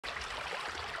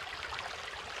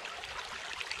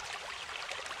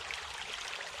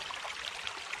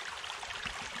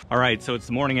All right, so it's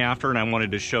the morning after, and I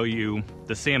wanted to show you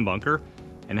the sand bunker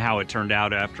and how it turned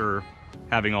out after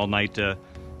having all night to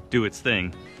do its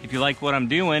thing. If you like what I'm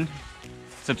doing,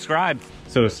 subscribe.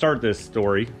 So to start this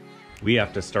story, we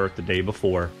have to start the day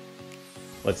before.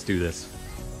 Let's do this.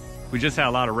 We just had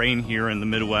a lot of rain here in the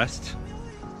Midwest,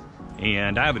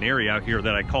 and I have an area out here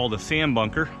that I call the sand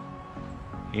bunker,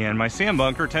 and my sand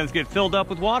bunker tends to get filled up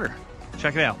with water.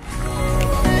 Check it out.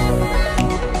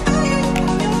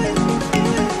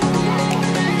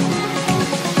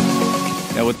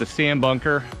 Now with the sand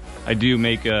bunker, I do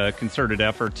make a concerted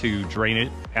effort to drain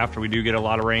it after we do get a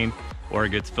lot of rain or it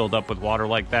gets filled up with water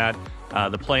like that.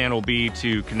 The plan will be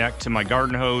to connect to my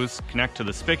garden hose, connect to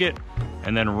the spigot,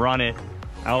 and then run it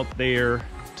out there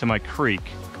to my creek.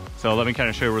 So let me kind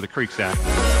of show you where the creek's at.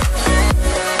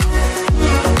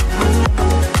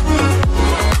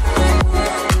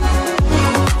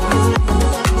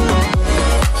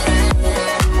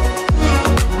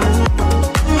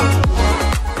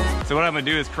 So what I'm gonna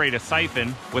do is create a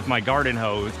siphon with my garden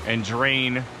hose and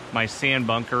drain my sand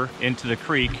bunker into the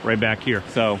creek right back here.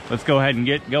 So let's go ahead and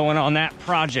get going on that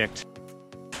project.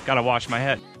 Gotta wash my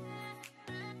head.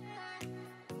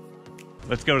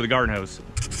 Let's go to the garden hose.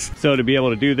 So to be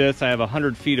able to do this, I have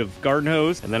 100 feet of garden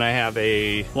hose, and then I have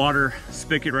a water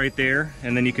spigot right there.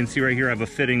 And then you can see right here, I have a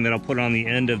fitting that I'll put on the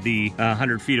end of the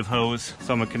 100 feet of hose.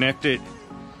 So I'm gonna connect it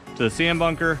to the sand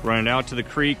bunker, run it out to the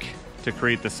creek to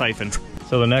create the siphon.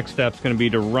 So the next step is going to be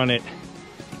to run it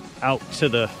out to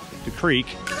the creek.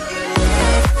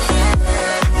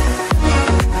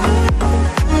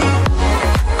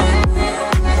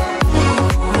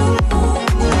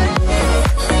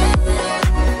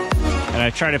 And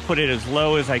I try to put it as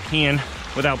low as I can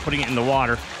without putting it in the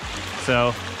water.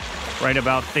 So right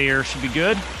about there should be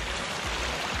good.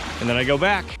 And then I go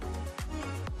back.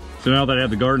 So now that I have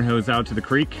the garden hose out to the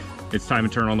creek, it's time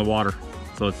to turn on the water.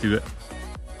 So let's do it.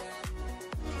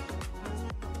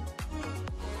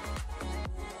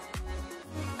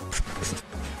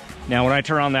 Now when I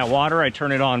turn on that water, I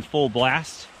turn it on full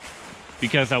blast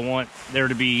because I want there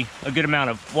to be a good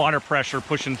amount of water pressure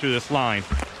pushing through this line.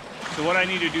 So what I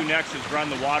need to do next is run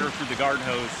the water through the garden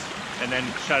hose and then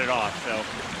shut it off. So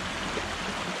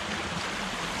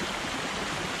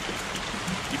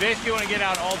you basically want to get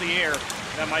out all the air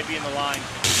that might be in the line.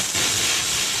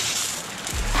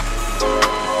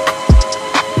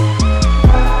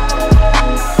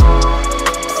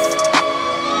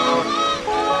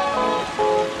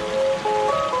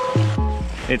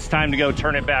 It's time to go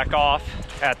turn it back off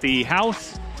at the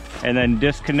house and then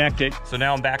disconnect it. So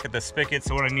now I'm back at the spigot.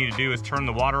 So what I need to do is turn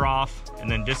the water off and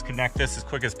then disconnect this as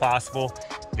quick as possible.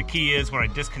 The key is when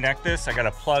I disconnect this, I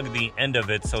gotta plug the end of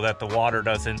it so that the water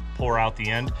doesn't pour out the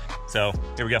end. So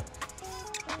here we go.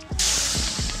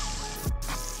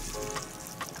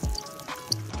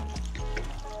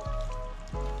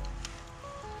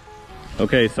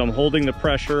 Okay, so I'm holding the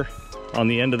pressure on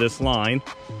the end of this line,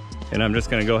 and I'm just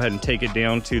gonna go ahead and take it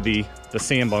down to the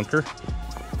sand bunker.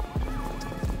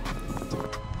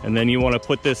 And then you wanna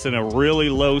put this in a really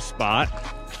low spot,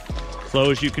 as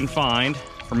low as you can find.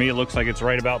 For me, it looks like it's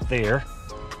right about there.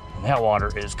 And that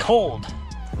water is cold.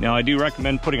 Now I do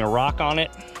recommend putting a rock on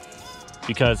it,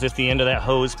 because if the end of that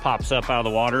hose pops up out of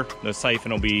the water, the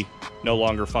siphon will be no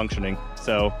longer functioning.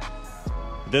 So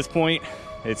at this point,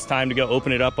 it's time to go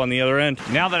open it up on the other end.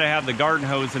 Now that I have the garden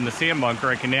hose in the sand bunker,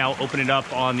 I can now open it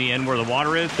up on the end where the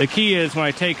water is. The key is when I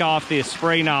take off the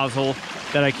spray nozzle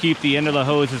that I keep the end of the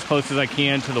hose as close as I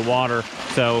can to the water.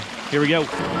 So here we go.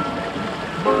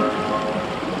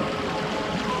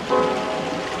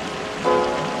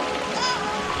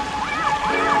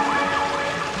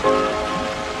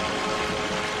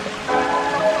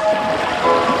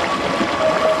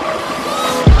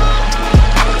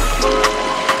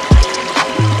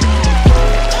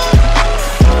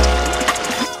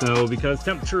 So because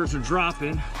temperatures are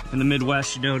dropping in the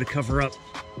Midwest, you know, to cover up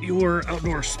your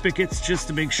outdoor spigots just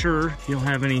to make sure you don't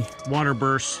have any water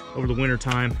bursts over the winter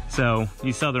time. So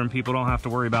you southern people don't have to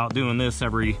worry about doing this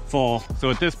every fall.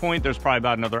 So at this point, there's probably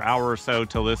about another hour or so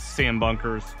till this sand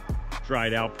bunker's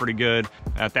dried out pretty good.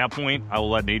 At that point, I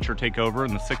will let nature take over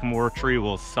and the sycamore tree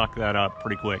will suck that up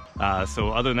pretty quick.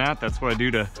 So other than that, that's what I do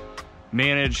to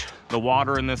manage the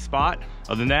water in this spot.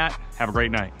 Other than that, have a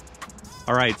great night.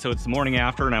 All right, so it's the morning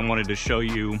after, and I wanted to show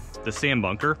you the sand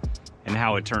bunker and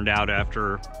how it turned out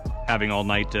after having all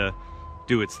night to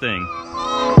do its thing.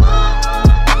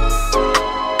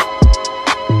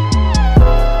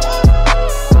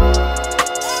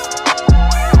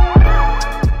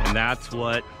 And that's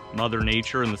what Mother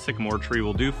Nature and the sycamore tree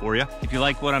will do for you. If you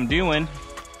like what I'm doing,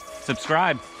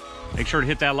 subscribe. Make sure to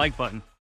hit that like button.